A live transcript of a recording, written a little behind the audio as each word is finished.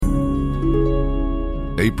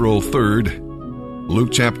April 3rd,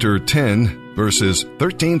 Luke chapter 10, verses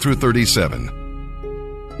 13 through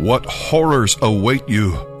 37. What horrors await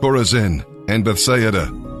you, Chorazin and Bethsaida!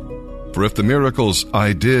 For if the miracles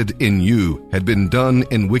I did in you had been done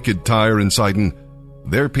in wicked Tyre and Sidon,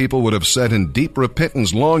 their people would have sat in deep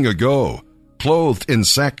repentance long ago, clothed in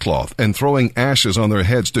sackcloth and throwing ashes on their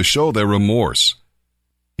heads to show their remorse.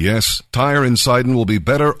 Yes, Tyre and Sidon will be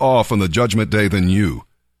better off on the judgment day than you.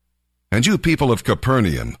 And you people of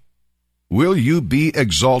Capernaum, will you be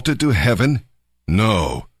exalted to heaven?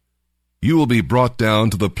 No. You will be brought down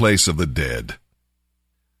to the place of the dead.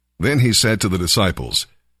 Then he said to the disciples,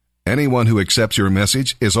 Anyone who accepts your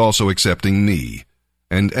message is also accepting me,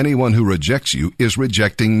 and anyone who rejects you is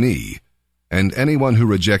rejecting me, and anyone who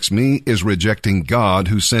rejects me is rejecting God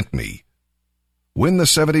who sent me. When the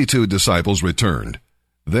 72 disciples returned,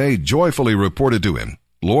 they joyfully reported to him,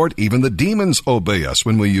 Lord, even the demons obey us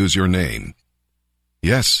when we use your name.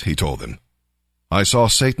 Yes, he told them, I saw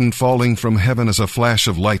Satan falling from heaven as a flash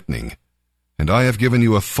of lightning, and I have given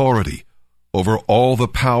you authority over all the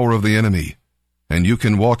power of the enemy, and you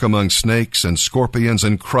can walk among snakes and scorpions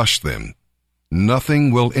and crush them.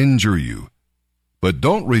 Nothing will injure you. But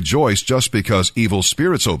don't rejoice just because evil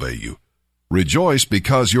spirits obey you. Rejoice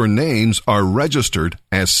because your names are registered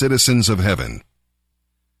as citizens of heaven.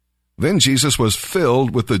 Then Jesus was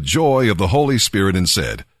filled with the joy of the Holy Spirit and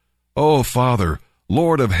said, O Father,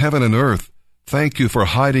 Lord of heaven and earth, thank you for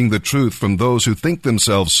hiding the truth from those who think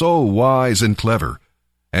themselves so wise and clever,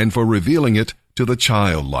 and for revealing it to the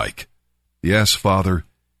childlike. Yes, Father,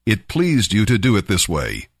 it pleased you to do it this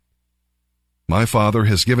way. My Father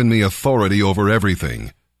has given me authority over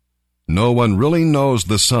everything. No one really knows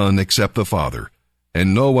the Son except the Father,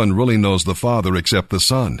 and no one really knows the Father except the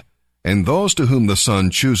Son, and those to whom the Son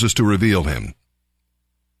chooses to reveal him.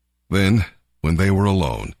 Then, when they were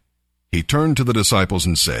alone, he turned to the disciples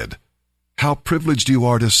and said, How privileged you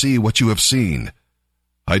are to see what you have seen.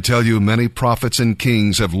 I tell you, many prophets and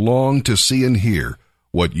kings have longed to see and hear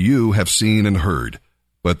what you have seen and heard,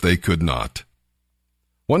 but they could not.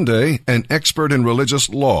 One day, an expert in religious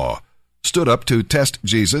law stood up to test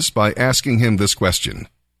Jesus by asking him this question,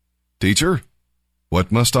 Teacher,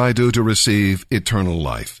 what must I do to receive eternal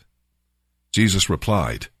life? Jesus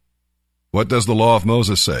replied, What does the law of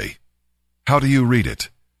Moses say? How do you read it?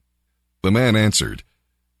 The man answered,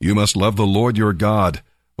 You must love the Lord your God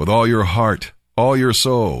with all your heart, all your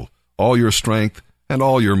soul, all your strength, and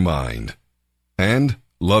all your mind. And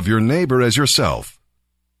love your neighbor as yourself.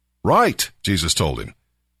 Right, Jesus told him.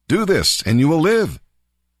 Do this, and you will live.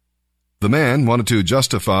 The man wanted to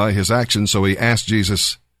justify his action, so he asked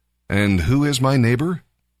Jesus, And who is my neighbor?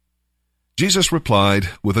 Jesus replied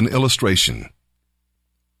with an illustration.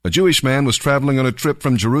 A Jewish man was traveling on a trip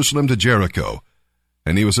from Jerusalem to Jericho,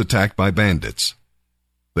 and he was attacked by bandits.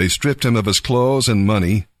 They stripped him of his clothes and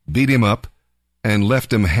money, beat him up, and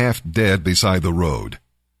left him half dead beside the road.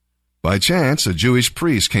 By chance, a Jewish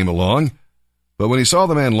priest came along, but when he saw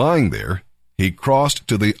the man lying there, he crossed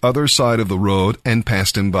to the other side of the road and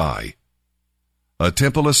passed him by. A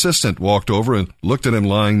temple assistant walked over and looked at him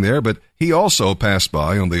lying there, but he also passed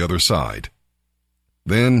by on the other side.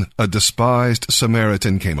 Then a despised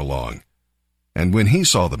Samaritan came along, and when he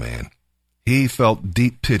saw the man, he felt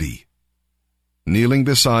deep pity. Kneeling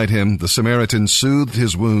beside him, the Samaritan soothed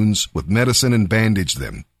his wounds with medicine and bandaged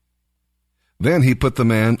them. Then he put the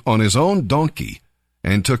man on his own donkey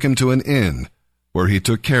and took him to an inn, where he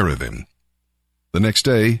took care of him. The next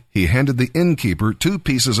day he handed the innkeeper 2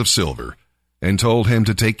 pieces of silver and told him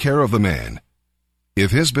to take care of the man.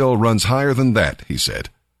 If his bill runs higher than that, he said,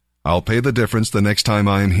 I'll pay the difference the next time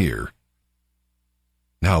I am here.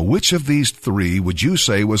 Now, which of these 3 would you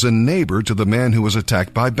say was a neighbor to the man who was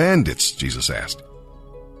attacked by bandits? Jesus asked.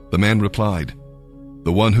 The man replied,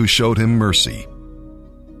 The one who showed him mercy.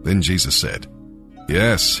 Then Jesus said,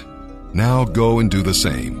 Yes, now go and do the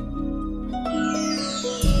same.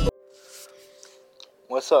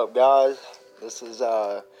 What's up, guys? This is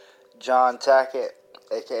John Tackett,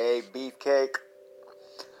 aka Beefcake.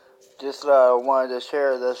 Just wanted to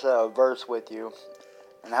share this verse with you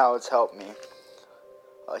and how it's helped me.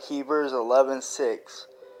 Hebrews 11:6.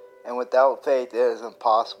 And without faith it is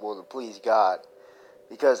impossible to please God,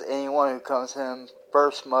 because anyone who comes to him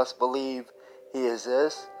first must believe he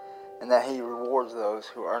exists, and that he rewards those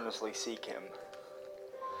who earnestly seek him.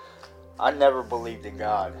 I never believed in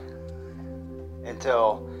God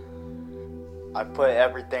until I put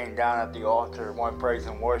everything down at the altar, one praise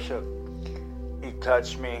and worship. He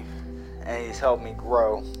touched me, and he's helped me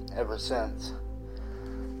grow ever since.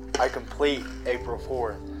 I complete April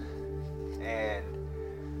 4th, and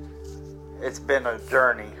it's been a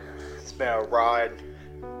journey. It's been a ride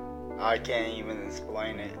I can't even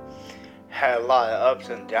explain it. Had a lot of ups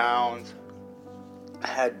and downs.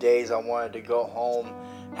 Had days I wanted to go home.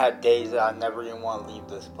 Had days that I never even want to leave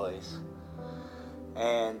this place.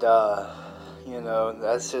 And,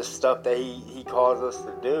 that's just stuff that he calls us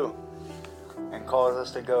to do and calls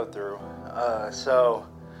us to go through. So,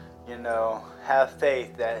 have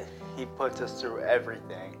faith that he puts us through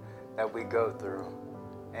everything that we go through.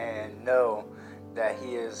 And know that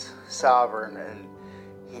he is sovereign and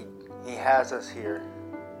he has us here.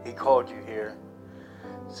 He called you here.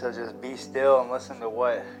 So just be still and listen to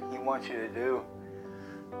what he wants you to do.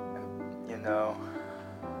 And,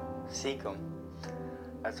 seek him.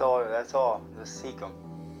 That's all. Just seek him.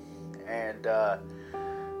 And,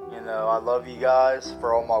 I love you guys.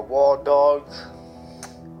 For all my wall dogs,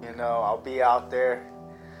 I'll be out there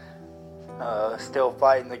still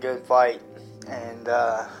fighting the good fight. And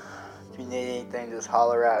if you need anything, just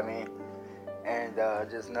holler at me. And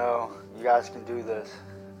just know you guys can do this.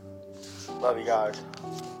 Love you guys.